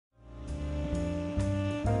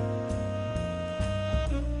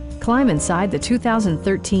Climb inside the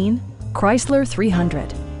 2013 Chrysler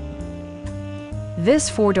 300. This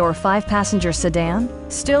four-door, five-passenger sedan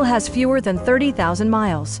still has fewer than 30,000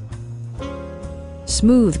 miles.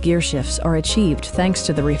 Smooth gear shifts are achieved thanks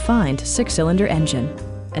to the refined six-cylinder engine,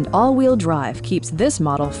 and all-wheel drive keeps this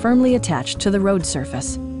model firmly attached to the road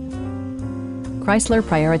surface. Chrysler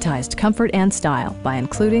prioritized comfort and style by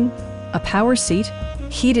including a power seat,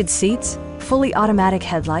 heated seats, fully automatic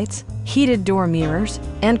headlights, heated door mirrors,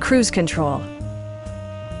 and cruise control.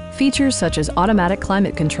 Features such as automatic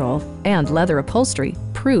climate control and leather upholstery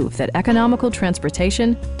prove that economical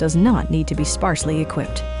transportation does not need to be sparsely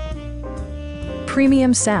equipped.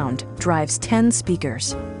 Premium sound drives 10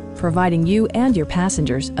 speakers, providing you and your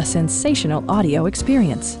passengers a sensational audio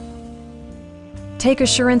experience. Take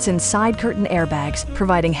assurance in side curtain airbags,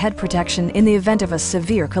 providing head protection in the event of a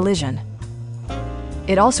severe collision.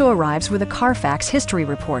 It also arrives with a Carfax history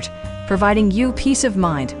report, providing you peace of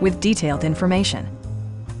mind with detailed information.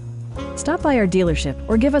 Stop by our dealership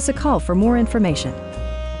or give us a call for more information.